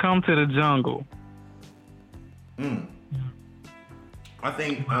 You can come to the jungle. I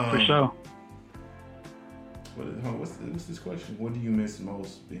think for sure. What's this question? What do you miss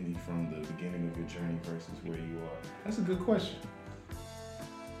most, Benny, from the beginning of your journey versus where you are? That's a good question.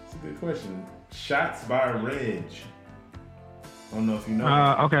 It's a good question. Shots by Reg. I don't know if you know.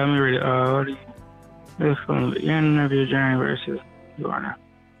 Okay, let me read it. This from the beginning of your journey versus you are now.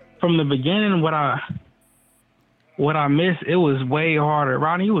 From the beginning, what I missed, it was way harder.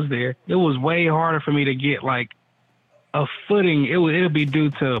 Ronnie, you was there. It was way harder for me to get like a footing. It'll be due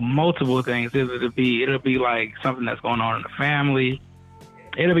to multiple things. It'll be like something that's going on in the family.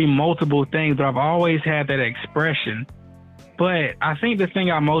 It'll be multiple things, but I've always had that expression. But I think the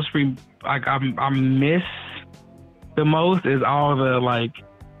thing I I miss the most is all the like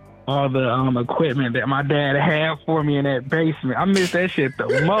all the equipment that my dad had for me in that basement. I miss that shit the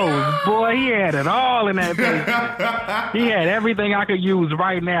most. Boy, he had it all in that basement. He had everything I could use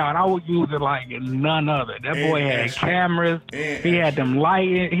right now, and I would use it like none other. That boy had cameras. He had them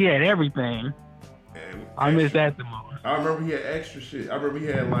lighting. He had everything. I miss that the most. I remember he had extra shit. I remember he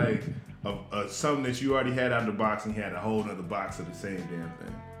had like something that you already had out of the box, and he had a whole other box of the same damn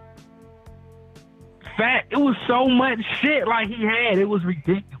thing. It was so much shit like he had. It was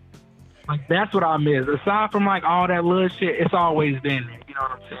ridiculous. Like, that's what I miss. Aside from like all that little shit, it's always been there. You know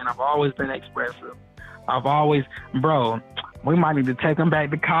what I'm saying? I've always been expressive. Bro, we might need to take him back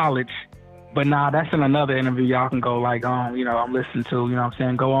to college. But nah, that's in another interview y'all can go like on, I'm listening to, you know what I'm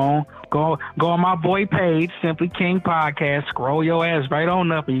saying? Go on my boy page, Simply King Podcast, scroll your ass right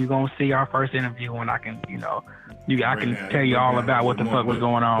on up and you're gonna see our first interview and I can, I can tell you all about what the fuck was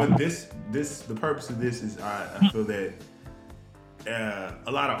going on. But the purpose of this is I feel that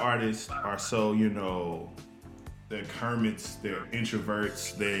a lot of artists are so, they're hermits, they're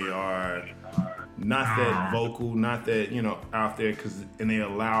introverts, they are not that vocal, not that, out there, and they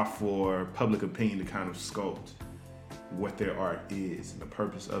allow for public opinion to kind of sculpt what their art is and the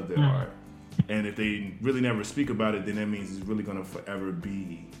purpose of their art. And if they really never speak about it, then that means it's really going to forever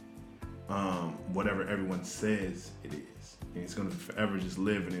be whatever everyone says it is. And it's going to forever just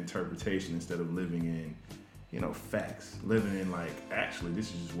live in interpretation instead of living in, facts, living in like, actually,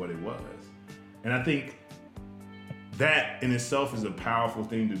 this is just what it was. And I think that in itself is a powerful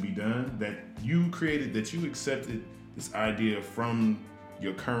thing to be done, that you created, that you accepted this idea from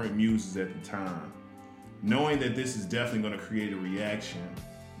your current muses at the time, knowing that this is definitely going to create a reaction,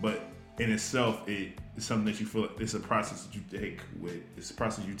 but in itself, it's something that you feel, it's a process that you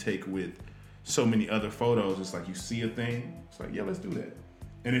take with so many other photos. It's like you see a thing, it's like, yeah, let's do that.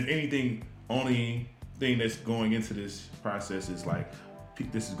 And if anything, only thing that's going into this process is like,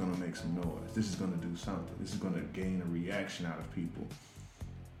 this is going to make some noise. This is going to do something. This is going to gain a reaction out of people.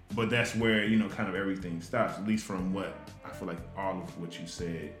 But that's where, kind of everything stops, at least from what I feel like all of what you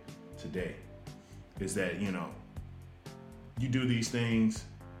said today, is that, you do these things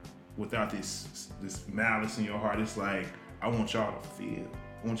without this malice in your heart. It's like, I want y'all to feel.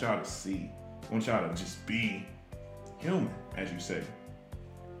 I want y'all to see. I want y'all to just be human, as you say.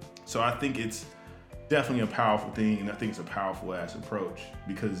 So I think it's definitely a powerful thing, and I think it's a powerful ass approach,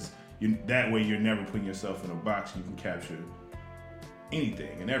 because that way you're never putting yourself in a box. You can capture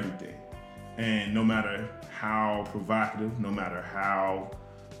anything and everything, and no matter how provocative, no matter how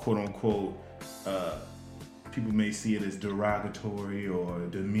quote unquote people may see it as derogatory or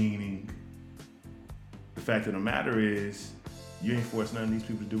demeaning, the fact of the matter is you ain't forced none of these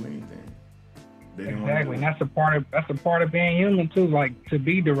people to do anything. Exactly, and that's a part of being human too. Like, to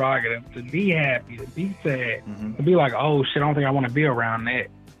be derogative, to be happy, to be sad, to be like, oh shit, I don't think I want to be around that.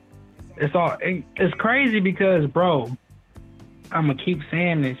 It's crazy because, bro, I'm gonna keep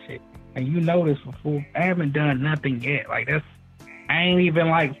saying this shit, and you know this before. I haven't done nothing yet. Like, I ain't even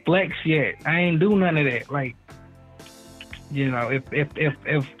like flex yet. I ain't do none of that. Like, if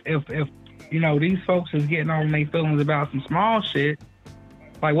these folks is getting on their feelings about some small shit,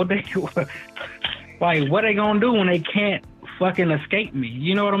 like what they gonna do when they can't fucking escape me?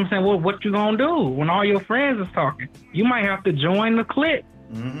 You know what I'm saying? What you gonna do when all your friends is talking? You might have to join the clique.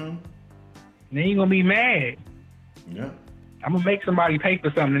 Then you gonna be mad. Yeah. I'm gonna make somebody pay for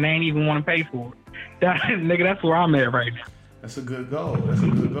something and they ain't even want to pay for it. Nigga, that's where I'm at right now. That's a good goal.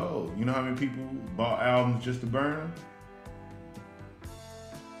 You know how many people bought albums just to burn them?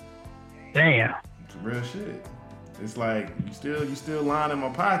 Damn. It's real shit. It's like you still lining my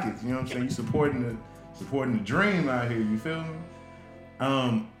pockets. You know what I'm saying? You supporting the dream out here. You feel me?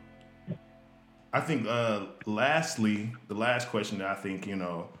 I think lastly, the last question that I think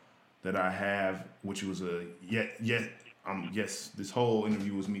that I have, which was yes, this whole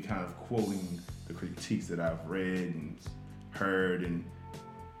interview was me kind of quoting the critiques that I've read and heard and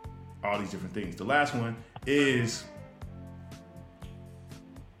all these different things. The last one is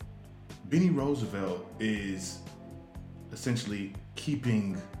Bennierosevelt is essentially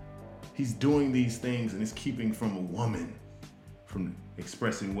he's doing these things and it's keeping from a woman from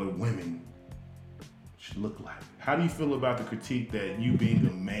expressing what women should look like. How do you feel about the critique that you being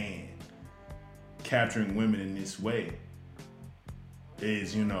a man capturing women in this way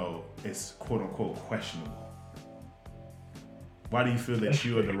is, it's quote unquote questionable? Why do you feel that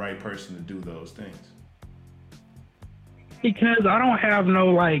you are the right person to do those things? Because I don't have no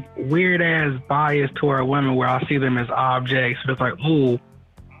like weird ass bias toward women where I see them as objects. It's like, ooh,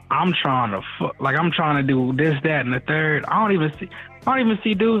 I'm trying to do this, that, and the third. I don't even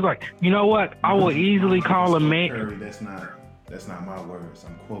see dudes like, you know what? I will easily call a man. That's not That's not my words.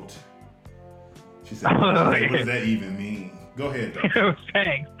 I'm quoting. She said, what does that even mean? Go ahead, though.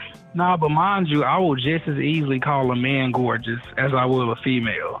 Thanks. Nah, but mind you, I will just as easily call a man gorgeous as I will a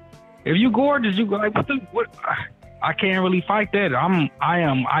female. If you gorgeous, you go like, what? I can't really fight that. I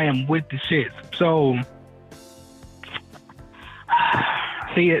am with the shit. So,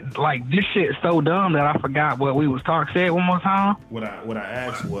 see it like this shit so dumb that I forgot what we was talking. Say it one more time. What I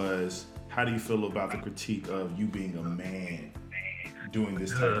asked was, how do you feel about the critique of you being a man doing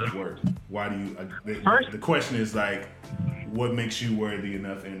this type of work? Why do you? The question is like, what makes you worthy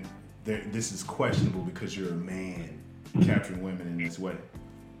enough? And this is questionable because you're a man capturing women in this way.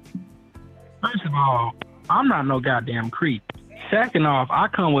 First of all, I'm not no goddamn creep. Second off, I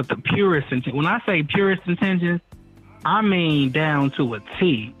come with the purest intentions. When I say purest intentions, I mean down to a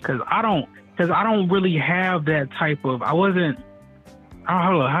T. Cause I don't really have that type of. How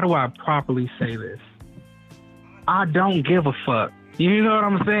do I properly say this? I don't give a fuck. You know what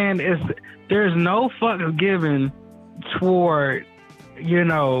I'm saying? There's no fuck given toward,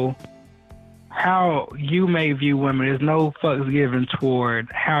 how you may view women. There's no fucks given toward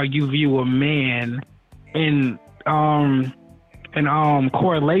how you view a man in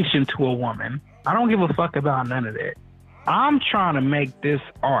correlation to a woman. I don't give a fuck about none of that. I'm trying to make this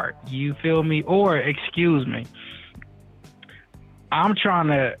art. You feel me? Or excuse me. I'm trying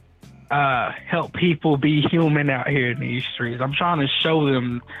to help people be human out here in these streets. I'm trying to show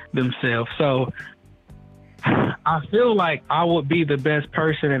them themselves. So I feel like I would be the best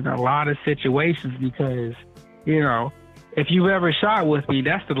person in a lot of situations because, if you ever shot with me,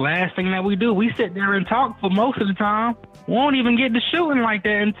 that's the last thing that we do. We sit there and talk for most of the time. We won't even get to shooting like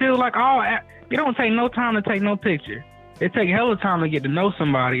that until it don't take no time to take no picture. It take hella time to get to know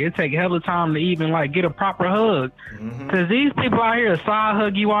somebody. It take hella time to even get a proper hug. Cause these people out here side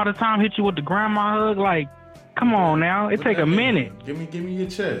hug you all the time, hit you with the grandma hug. Like, come on now, it take a minute. Give me your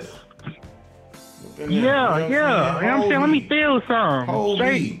chest. Yeah. You know what I'm saying? Let me feel some. Hold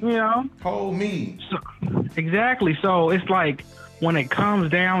me. Hold me. So, exactly. So it's like when it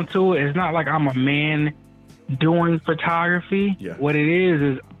comes down to it, it's not like I'm a man doing photography. Yeah. What it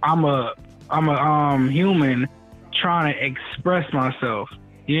is I'm a human trying to express myself.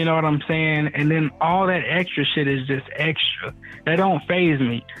 You know what I'm saying? And then all that extra shit is just extra. That don't faze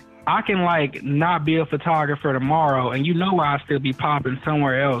me. I can not be a photographer tomorrow, and why I still be popping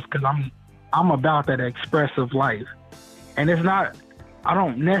somewhere else because I'm about that expressive life. And it's not, I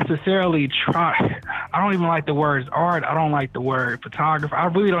don't necessarily try, I don't even like the words art. I don't like the word photographer. I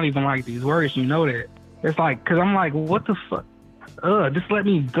really don't even like these words. You know that. It's cause I'm like, what the fuck? Just let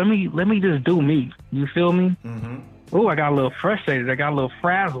me just do me. You feel me? Mm-hmm. Oh, I got a little frustrated. I got a little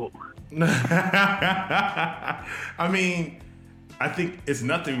frazzled. I mean, I think it's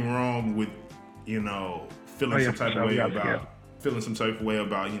nothing wrong with, feeling some type of way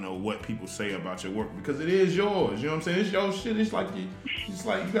about what people say about your work because it is yours. You know what I'm saying? It's your shit. It's like you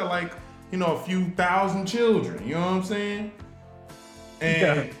got a few thousand children. You know what I'm saying?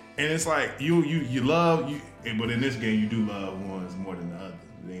 And it's like you love you, but in this game you do love ones more than the others.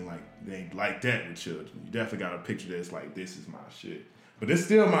 It ain't like that with children. You definitely got a picture that's like, this is my shit, but it's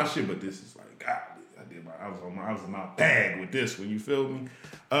still my shit. But this is like, God, I was in my bag with this one. You feel me?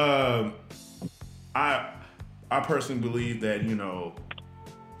 I personally believe that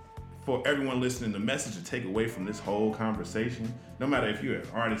for everyone listening, the message to take away from this whole conversation, no matter if you're an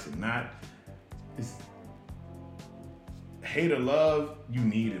artist or not, is hate or love. You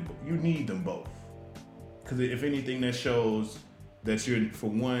need it. You need them both. Because if anything, that shows that you're, for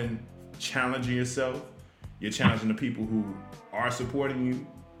one, challenging yourself. You're challenging the people who are supporting you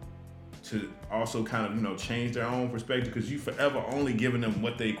to also kind of, change their own perspective because you forever only giving them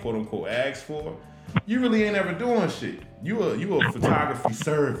what they quote unquote ask for. You really ain't ever doing shit. You a photography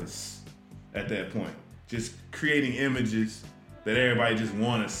service at that point. Just creating images that everybody just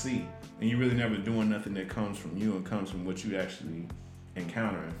want to see. And you really never doing nothing that comes from you and comes from what you actually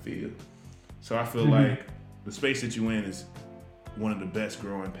encounter and feel. So I feel like the space that you in is one of the best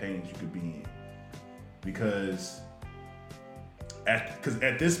growing pains you could be in. Because at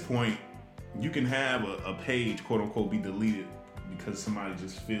this point, you can have a page, quote unquote, be deleted because somebody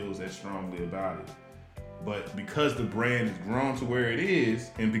just feels that strongly about it. But because the brand has grown to where it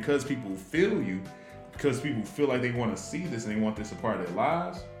is, and because people feel you, because people feel like they want to see this and they want this a part of their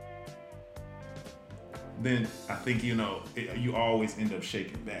lives, then I think, you always end up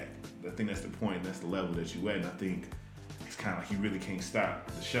shaking back. I think that's the point, that's the level that you at. And I think it's kind of like you really can't stop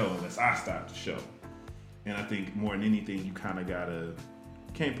the show unless I stop the show. And I think more than anything, you kind of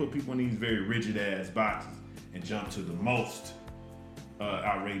can't put people in these very rigid ass boxes and jump to the most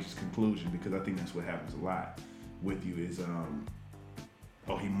outrageous conclusion, because I think that's what happens a lot. with you is,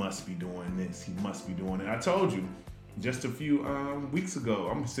 oh, he must be doing this. He must be doing it. I told you just a few weeks ago,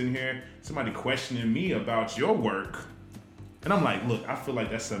 I'm sitting here, somebody questioning me about your work. And I'm like, look, I feel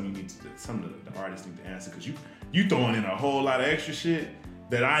like that's something something the artists need to answer, because you throwing in a whole lot of extra shit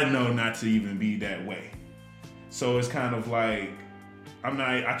that I know not to even be that way. So it's kind of like,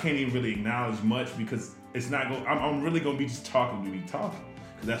 I can't even really acknowledge much, because it's not going, I'm really going to be just talking to be talking,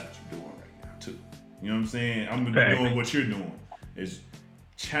 because that's what you're doing right now too. You know what I'm saying? I'm going to be doing what you're doing, is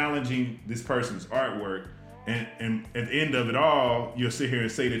challenging this person's artwork. And at the end of it all, you'll sit here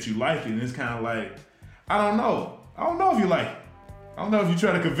and say that you like it. And it's kind of like, I don't know if you like it. I don't know if you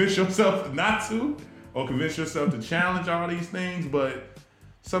try to convince yourself not to, or convince yourself to challenge all these things, but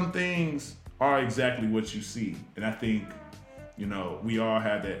some things are exactly what you see. And I think, we all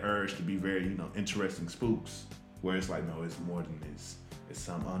have that urge to be very, interesting spooks, where it's like, no, it's more than this. It's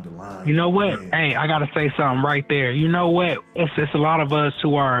some underlying. You know what? thing. Hey, I got to say something right there. You know what? It's a lot of us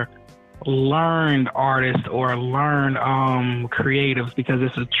who are learned artists or learned creatives, because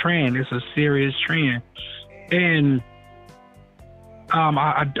it's a trend. It's a serious trend. And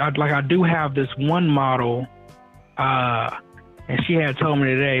I do have this one model, and she had told me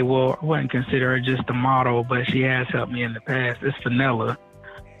today, well, I wouldn't consider her just a model, but she has helped me in the past. It's Vanilla.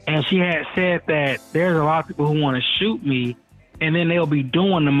 And she had said that there's a lot of people who want to shoot me, and then they'll be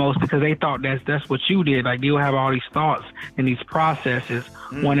doing the most because they thought that's what you did. Like, you'll have all these thoughts and these processes,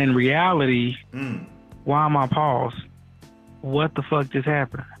 when in reality, why am I paused? What the fuck just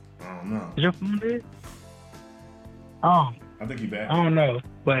happened? I don't know. Is your phone dead? Oh. I think you back. I don't know,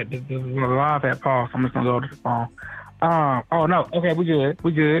 but the live had paused. I'm just gonna go to the phone. Oh no, okay, we good.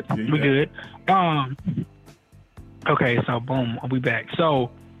 Yeah, we good. Okay, so boom, we back.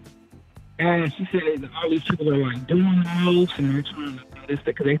 So, and she said that all these people are like doing the most, and they're trying to do this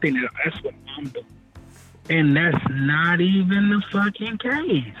because they think that that's what I'm doing, and that's not even the fucking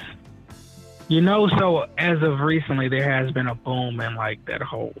case. So as of recently, there has been a boom in like that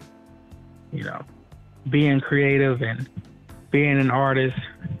whole, being creative and being an artist.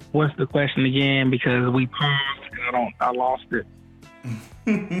 What's the question again? Because we paused and I lost it.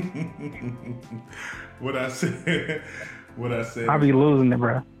 What I said. I be losing it,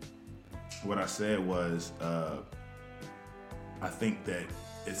 bro. What I said was, I think that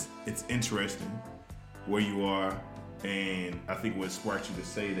it's interesting where you are, and I think what sparked you to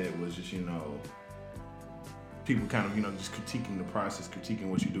say that was just, people kind of, just critiquing the process, critiquing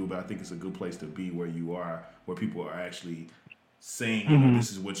what you do. But I think it's a good place to be where you are, where people are actually saying,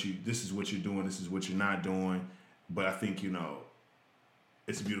 this is what you're doing, this is what you're not doing. But I think,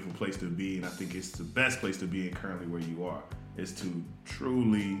 it's a beautiful place to be, and I think it's the best place to be in currently where you are, is to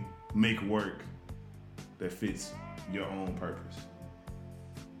truly make work that fits your own purpose.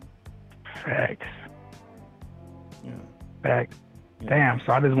 Facts. Yeah. Facts. Yeah. Damn,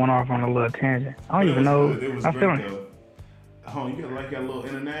 so I just went off on a little tangent. I don't even know. It was great, though. Oh, you got a little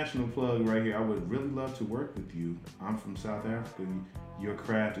international plug right here. I would really love to work with you. I'm from South Africa. Your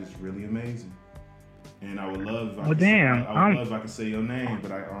craft is really amazing, and I would love if I could say your name,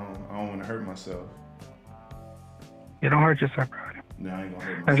 but I don't want to hurt myself. You don't hurt yourself, bro. No, I ain't gonna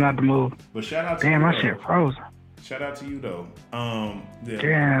hurt myself. That's not the move. But shout out to you. Damn, my though. shit frozen. Shout out to you though. Yeah.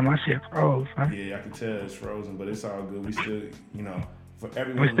 Damn, my shit froze. Huh? Yeah, I can tell it's frozen, but it's all good. We still, for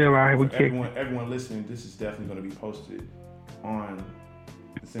everyone, we're still out here. Everyone listening, this is definitely going to be posted on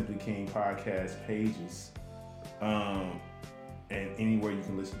the Simply King podcast pages, and anywhere you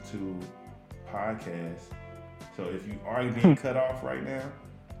can listen to podcasts. So if you are being cut off right now,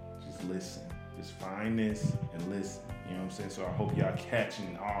 just listen. Just find this and listen. You know what I'm saying? So I hope y'all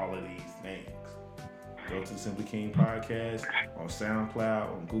catching all of these things. Go to the Simply King podcast on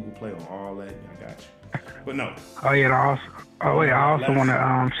SoundCloud, on Google Play, on all that. I got you. But no. I also want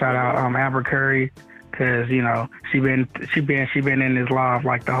to shout out Amber Curry, because she been in this live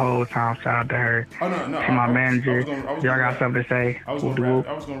like the whole time. Shout out to her. Oh no, she's my manager. Y'all got something to say? I was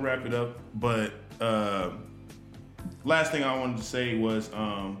gonna wrap it up, but last thing I wanted to say was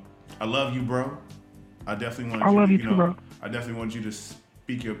I love you, bro. I definitely want. I love you too, bro. I definitely want you to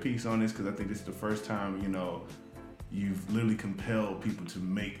speak your piece on this, because I think this is the first time you've literally compelled people to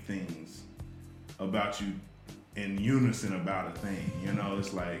make things about you in unison about a thing.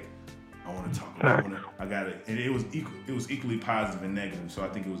 It's like, I want to talk about it. I got it. And it was equally positive and negative. So I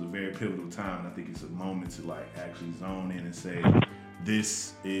think it was a very pivotal time. And I think it's a moment to like actually zone in and say,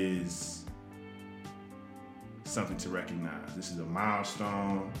 this is something to recognize. This is a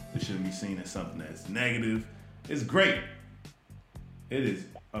milestone. This shouldn't be seen as something that's negative. It's great. It is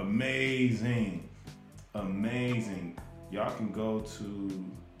amazing. Amazing. Y'all can go to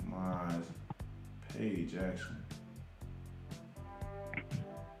my page, actually.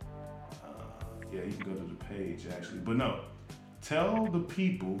 Yeah, you can go to the page actually. But no, tell the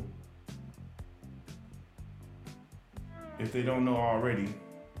people, if they don't know already,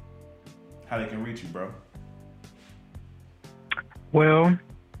 how they can reach you, bro. Well,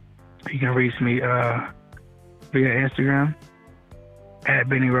 you can reach me via Instagram at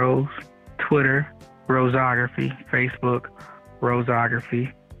Bennierose, Twitter, Roseography, Facebook,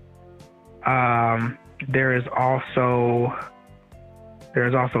 Roseography. There's also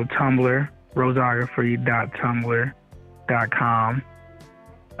Tumblr, roseography.tumblr.com.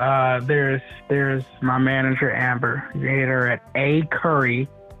 There's my manager Amber. You can hit her at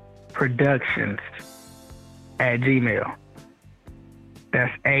Acurryproductions at Gmail.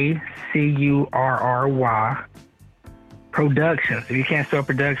 That's ACURRY Productions. If you can't spell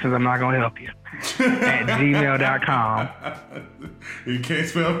productions, I'm not gonna help you. At gmail.com. If you can't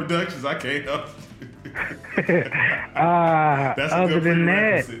spell productions, I can't help you. That's other than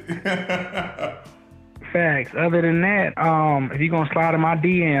that, facts. Other than that, if you're gonna slide in my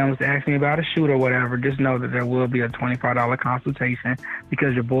DMs to ask me about a shoot or whatever, just know that there will be a $25 consultation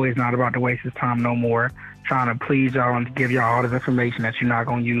because your boy is not about to waste his time no more trying to please y'all and to give y'all all this information that you're not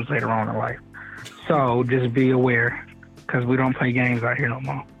gonna use later on in life. So just be aware, because we don't play games out here no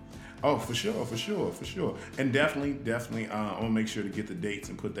more. Oh, for sure. And definitely, I want to make sure to get the dates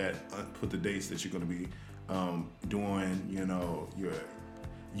and put the dates that you're going to be doing, you know, you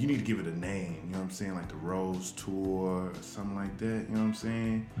need to give it a name, you know what I'm saying? Like the Rose Tour or something like that, you know what I'm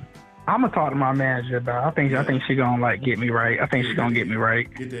saying? I'm gonna talk to my manager about it. I think she's gonna like get me right. I think she's gonna get me right.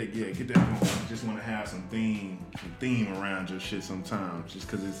 Get that. Just want to have some theme around your shit sometimes, just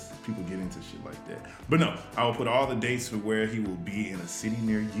because it's people get into shit like that. But no, I will put all the dates for where he will be in a city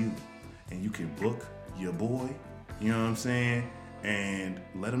near you, and you can book your boy. You know what I'm saying? And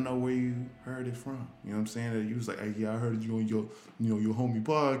let him know where you heard it from. You know what I'm saying? That you was like, hey, yeah, I heard you on your homie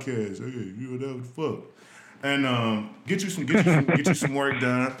podcast. Hey, you know what the fuck? And get you some work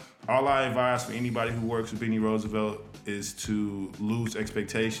done. All I advise for anybody who works with Bennierosevelt is to lose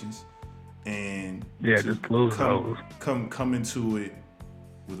expectations and just lose those. Come into it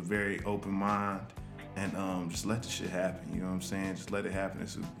with a very open mind and just let the shit happen. You know what I'm saying? Just let it happen.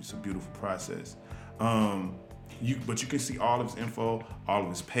 It's a beautiful process. But you can see all of his info, all of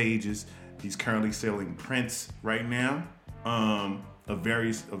his pages. He's currently selling prints right now of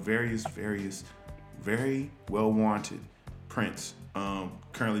various very well warranted prints.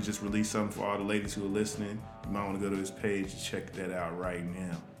 Currently just released something for all the ladies who are listening. You might want to go to his page and check that out right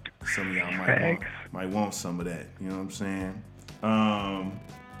now. Some of y'all might want some of that. You know what I'm saying?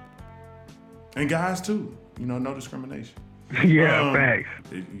 And guys too. You know, no discrimination. Yeah, facts.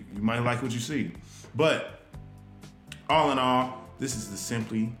 You might like what you see. But all in all, this is the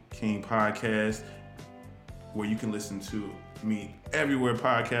Simply King podcast, where you can listen to me everywhere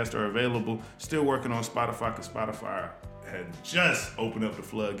podcasts are available. Still working on Spotify, because Spotify had just opened up the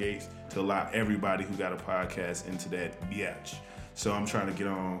floodgates to allow everybody who got a podcast into that biatch. So I'm trying to get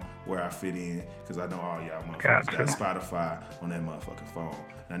on where I fit in, because I know all y'all motherfuckers got Spotify on that motherfucking phone.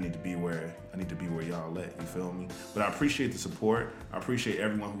 And I need to be where y'all at, you feel me? But I appreciate the support. I appreciate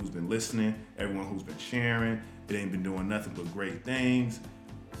everyone who's been listening, everyone who's been sharing. It ain't been doing nothing but great things.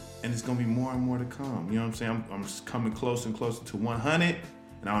 And it's gonna be more and more to come. You know what I'm saying? I'm coming closer and closer to 100.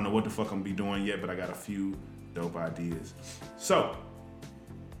 And I don't know what the fuck I'm gonna be doing yet, but I got a few dope ideas. So,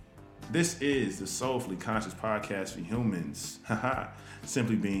 this is the Soulfully Conscious Podcast for humans.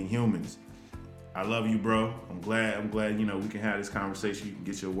 Simply being humans. I love you, bro. I'm glad, you know, we can have this conversation. You can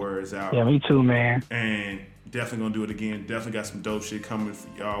get your words out. Yeah, me too, man. And definitely gonna do it again. Definitely got some dope shit coming for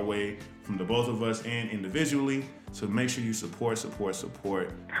y'all way from the both of us and individually. So make sure you support. Also,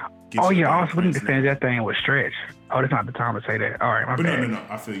 we need to finish that thing with Stretch. Oh, that's not the time to say that. All right, my bad. No.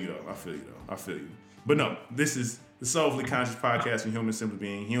 I feel you. But no, this is the Soulfully Conscious Podcast for humans, simply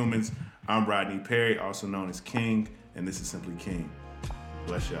being humans. I'm Rodney Perry, also known as King, and this is Simply King.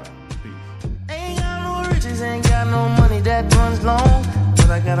 Bless y'all. Peace. Ain't got no riches, ain't got no money that runs long, but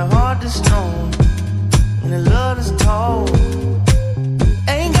I got a heart that's strong and a love that's tall.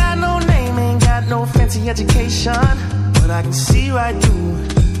 Ain't got no name, ain't got no fancy education, but I can see right through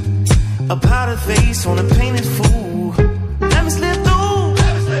a powdered face on a painted fool. Let me slip through.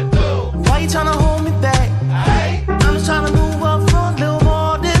 Why you tryna hold